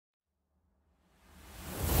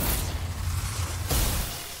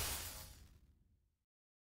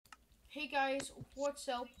Hey guys, what's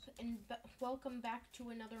up, and welcome back to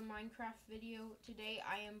another Minecraft video. Today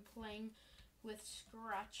I am playing with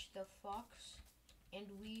Scratch the Fox, and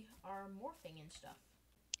we are morphing and stuff.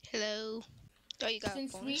 Hello. Oh, you got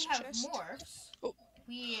Since a we bonus have chest? morphs, Oh.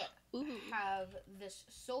 we Ooh. have this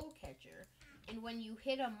soul catcher, and when you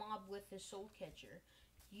hit a mob with the soul catcher,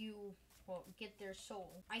 you get their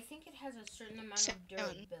soul. I think it has a certain amount of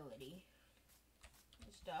durability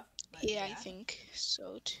and stuff, but Yeah, I yeah. think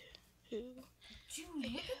so too. Dude,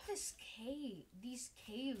 look at this cave. These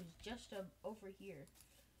caves just over here.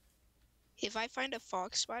 If I find a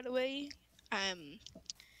fox, by the way,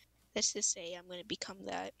 let's just say I'm gonna become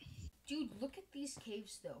that. Dude, look at these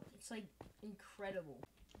caves though. It's like incredible.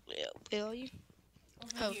 Where are you?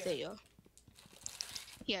 Over Oh, here. there you are.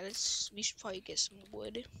 Yeah, we should probably get some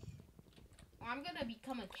wood. I'm gonna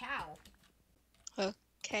become a cow.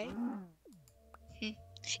 Okay.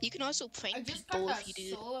 You can also prank I just people got if the you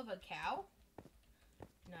do. soul of a cow.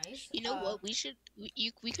 Nice. You know what? We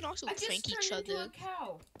can also I prank just each turned into other. a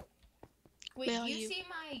cow. Wait, Where do are you you? see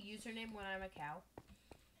my username when I'm a cow?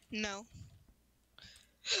 No.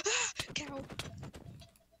 Cow.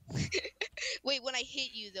 Wait, when I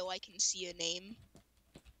hit you though, I can see your name.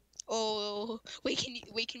 Oh, wait, can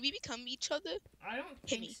we become each other? I don't Hit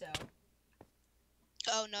think me. so.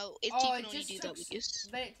 Oh no, you can only do that with this.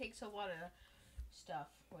 But it takes a lot of stuff,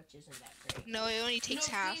 which isn't that great. No, it only takes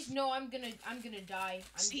half. Please, no, I'm gonna die.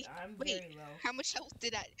 I'm Wait, very low. how much health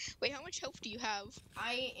did I? Wait, how much health do you have?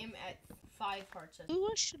 I am at 5 hearts.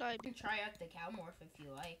 What should I You can try out the cow morph if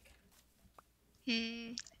you like.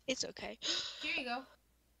 It's okay. Here you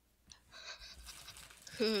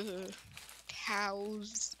go.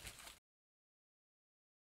 Cows.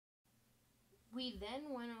 We then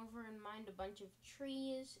went over and mined a bunch of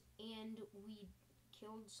trees, and we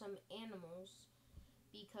killed some animals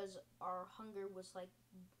because our hunger was like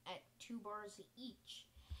at 2 bars each.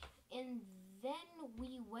 And then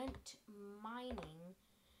we went mining,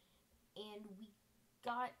 and we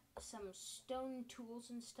got some stone tools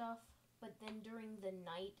and stuff, but then during the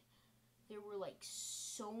night there were like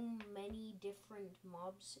so many different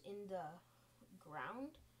mobs in the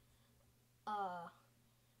ground.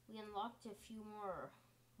 We unlocked a few more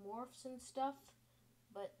morphs and stuff,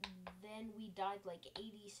 but then we died like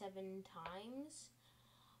 87 times.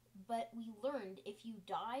 But we learned if you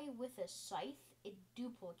die with a scythe, it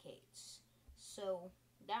duplicates. So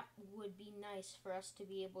that would be nice for us to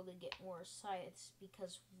be able to get more scythes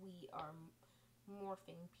because we are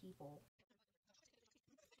morphing people.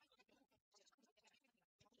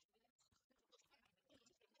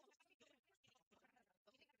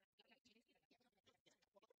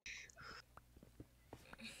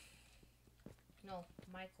 No,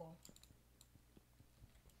 Michael.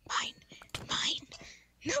 Mine.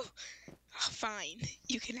 No. Oh, fine,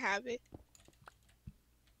 you can have it.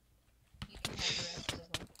 You can have the rest of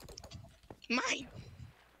them. Mine.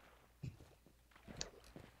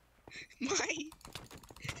 Okay.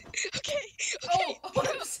 Oh, I'm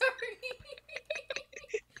sorry. I'm sorry.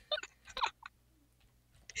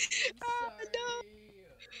 No. Oh,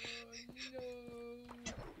 no.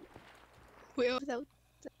 We're without.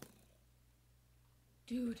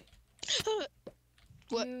 Dude.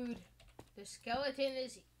 What? Dude, the skeleton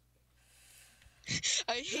is.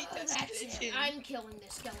 I hate that skeleton. That's it. I'm killing the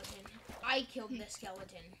skeleton. I killed the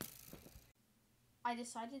skeleton. I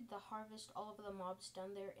decided to harvest all of the mobs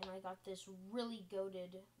down there, and I got this really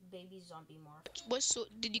goated baby zombie morph. What soul?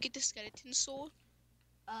 Did you get the skeleton soul?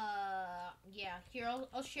 Yeah. Here,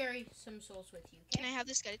 I'll share some souls with you. Okay? Can I have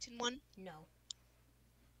the skeleton one? No.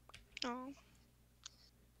 Oh.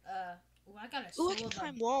 Well, I got a soul. Oh, I can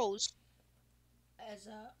climb walls.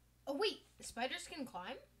 Oh wait, spiders can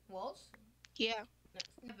climb walls? Yeah.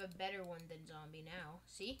 I have a better one than zombie now.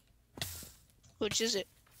 See? Which is it?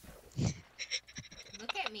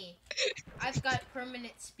 Look at me. I've got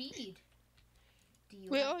permanent speed.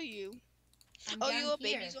 Where are you? Oh, you a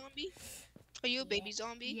baby zombie? Are you a baby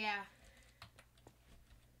zombie? Yeah.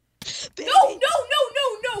 Baby. No!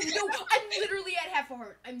 I'm literally at half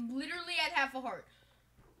a heart.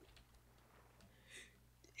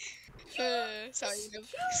 Sorry.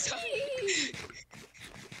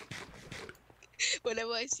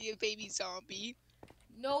 Whenever I see a baby zombie.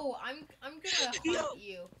 No, I'm gonna hunt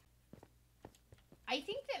you. I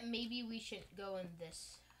think that maybe we shouldn't go in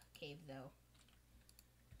this cave though.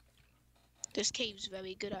 This cave's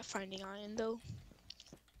very good at finding iron though.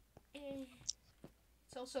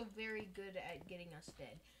 It's also very good at getting us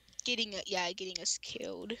dead. Getting us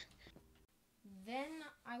killed. Then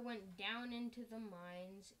I went down into the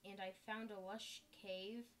mines and I found a lush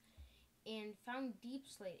cave and found deep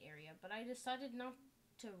slate area, but I decided not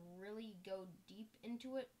to really go deep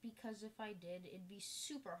into it because if I did, it'd be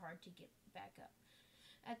super hard to get back up.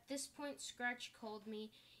 At this point, Scratch called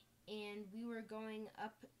me, and we were going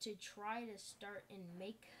up to try to start and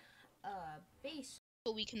make a base.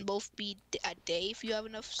 So we can both be at day if you have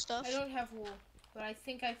enough stuff. I don't have wool, but I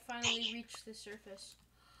think I finally reached the surface.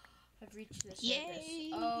 I've reached the surface.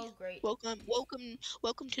 Yay! Oh, great.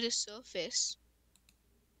 Welcome to the surface.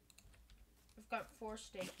 I've got 4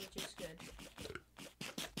 steak, which is good.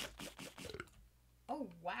 Oh,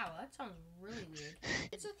 wow, that sounds really weird.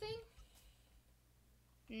 It's a thing?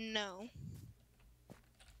 No.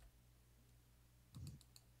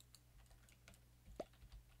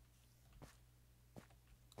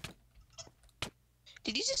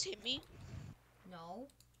 Did you just hit me? No.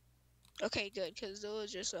 Okay, good, because there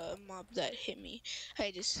was just a mob that hit me.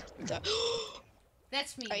 I just thought,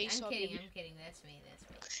 That's me. I'm kidding. That's me.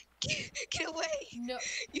 Get away! No.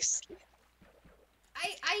 You.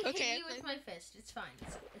 I Okay, hit you with my fist. It's fine.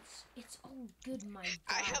 It's all good, my God.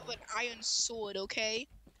 I have an iron sword, okay?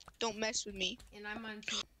 Don't mess with me. And I'm on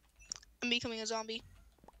two. I'm becoming a zombie.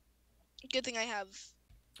 Good thing I have.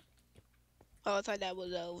 Oh, I thought that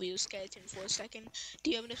was a real skeleton for a second.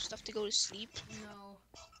 Do you have enough stuff to go to sleep? No.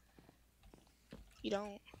 You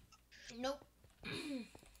don't. Nope.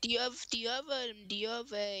 Do you have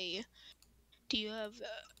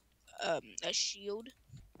a shield?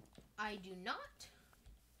 I do not.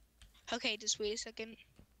 Okay, just wait a second.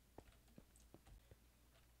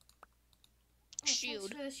 Oh, Shield.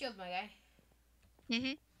 thanks for the shield, my guy.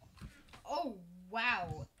 Mhm. Oh,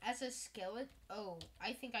 wow. As a skeleton. Oh,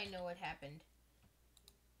 I think I know what happened.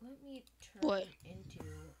 Let me turn What? into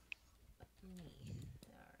me. There we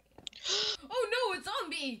go. Oh no, it's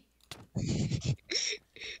zombie!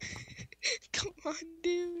 Come on,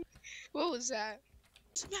 dude. What was that?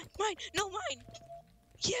 Mine. No, mine.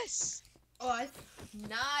 Yes. Oh,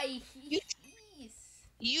 nice.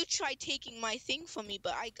 You tried taking my thing from me,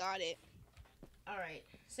 but I got it. All right,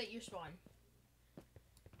 set your spawn.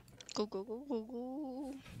 Go, go, go, go,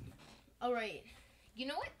 go. All right. You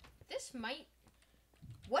know what? This might.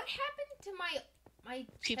 What happened to my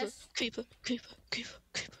Creeper, chest? creeper.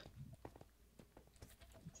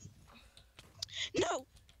 No.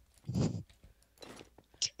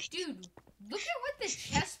 Dude, look at what the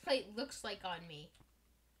chest plate looks like on me.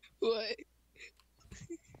 What?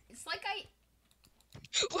 It's like I.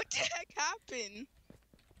 What the heck happened?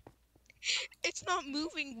 It's not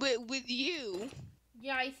moving with you.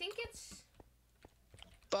 Yeah, I think it's.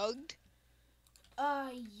 Bugged?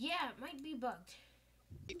 Yeah, it might be bugged.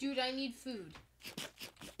 Dude, I need food.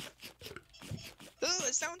 Ugh,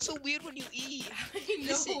 it sounds so weird when you eat. I know.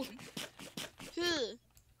 Listen. Ugh.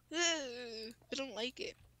 Ugh. I don't like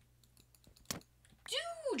it.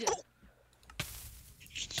 Dude! Oh.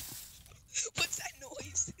 What's that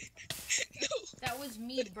noise? No. That was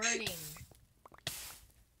me burning.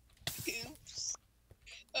 Oops.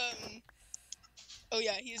 Oh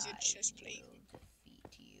yeah, here's your chest plate. I will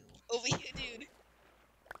defeat you. Over here, dude.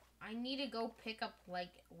 I need to go pick up,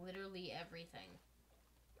 like, literally everything.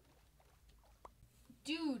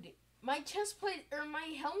 Dude, my chest plate, or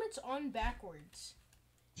my helmet's on backwards.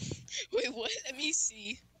 Wait, what? Let me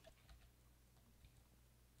see.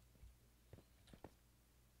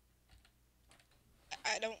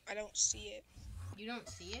 I don't see it. You don't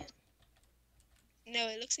see it? No,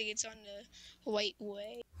 it looks like it's on the white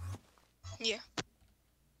way. Yeah.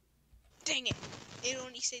 Dang it. It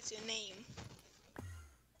only says your name.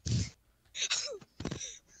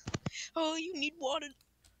 Oh, you need water.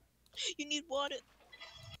 You need water.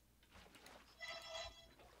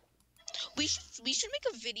 We should make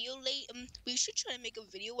a video we should try to make a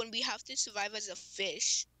video when we have to survive as a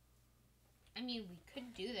fish. I mean, we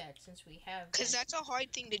could do that since we have. Cause that's a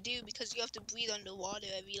hard thing to do because you have to breathe underwater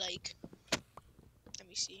every like. Let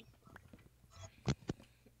me see.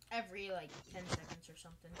 Every like 10 seconds or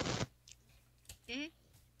something. Mhm.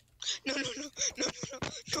 No.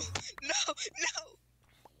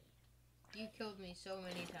 You killed me so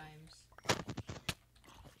many times.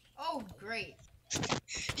 Oh, great.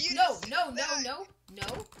 No. Okay.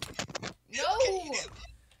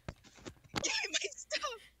 Give me my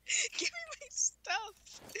stuff. Give me my stuff.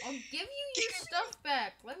 I'll give you your stuff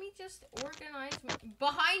back. Let me just organize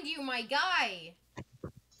behind you, my guy.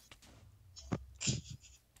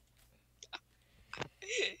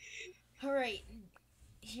 All right.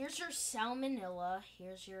 Here's your salmonella.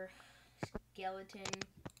 Here's your skeleton.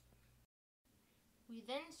 We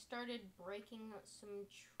then started breaking some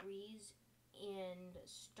trees and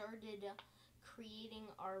started creating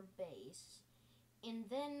our base. And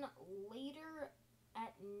then later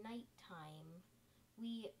at nighttime,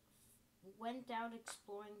 we went out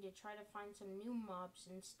exploring to try to find some new mobs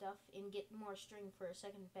and stuff and get more string for a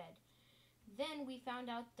second bed. Then we found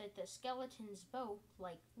out that the skeleton's bow,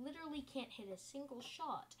 like, literally can't hit a single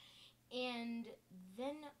shot. And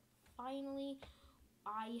then finally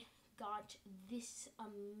I got this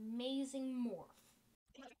amazing morph.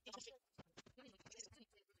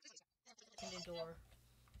 In the door.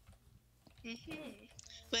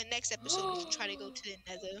 But next episode, we can try to go to the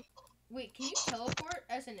nether. Wait, can you teleport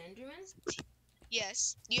as an Enderman?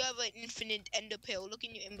 Yes, you have an infinite ender pill. Look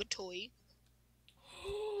in your inventory.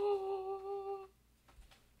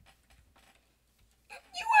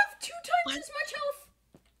 You have 2 times as much health!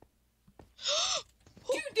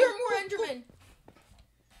 Dude, there are more Endermen!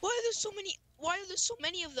 Why are there so many? Why are there so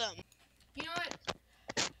many of them? You know what?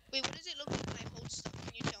 Wait, what does it look like when I hold stuff?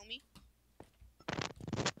 Can you tell me?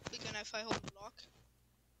 Like when if I hold a block?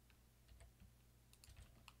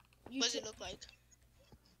 What does it look like?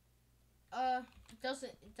 It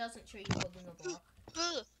doesn't show you holding a block.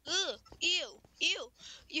 Ew.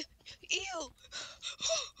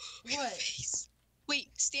 What? Face. Wait,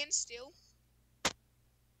 stand still.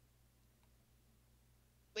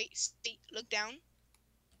 Wait, stay, look down.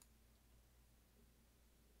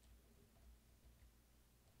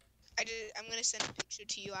 I'm gonna send a picture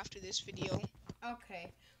to you after this video.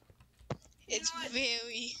 Okay. It's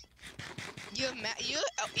very. Your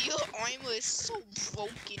armor is so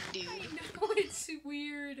broken, dude. I know, it's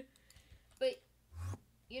weird. But,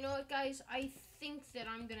 you know what, guys? I think that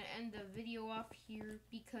I'm gonna end the video off here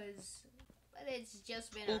because it's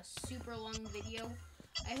just been a super long video.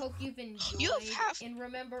 I hope you've enjoyed. And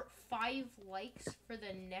remember, 5 likes for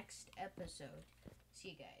the next episode. See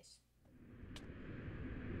you guys.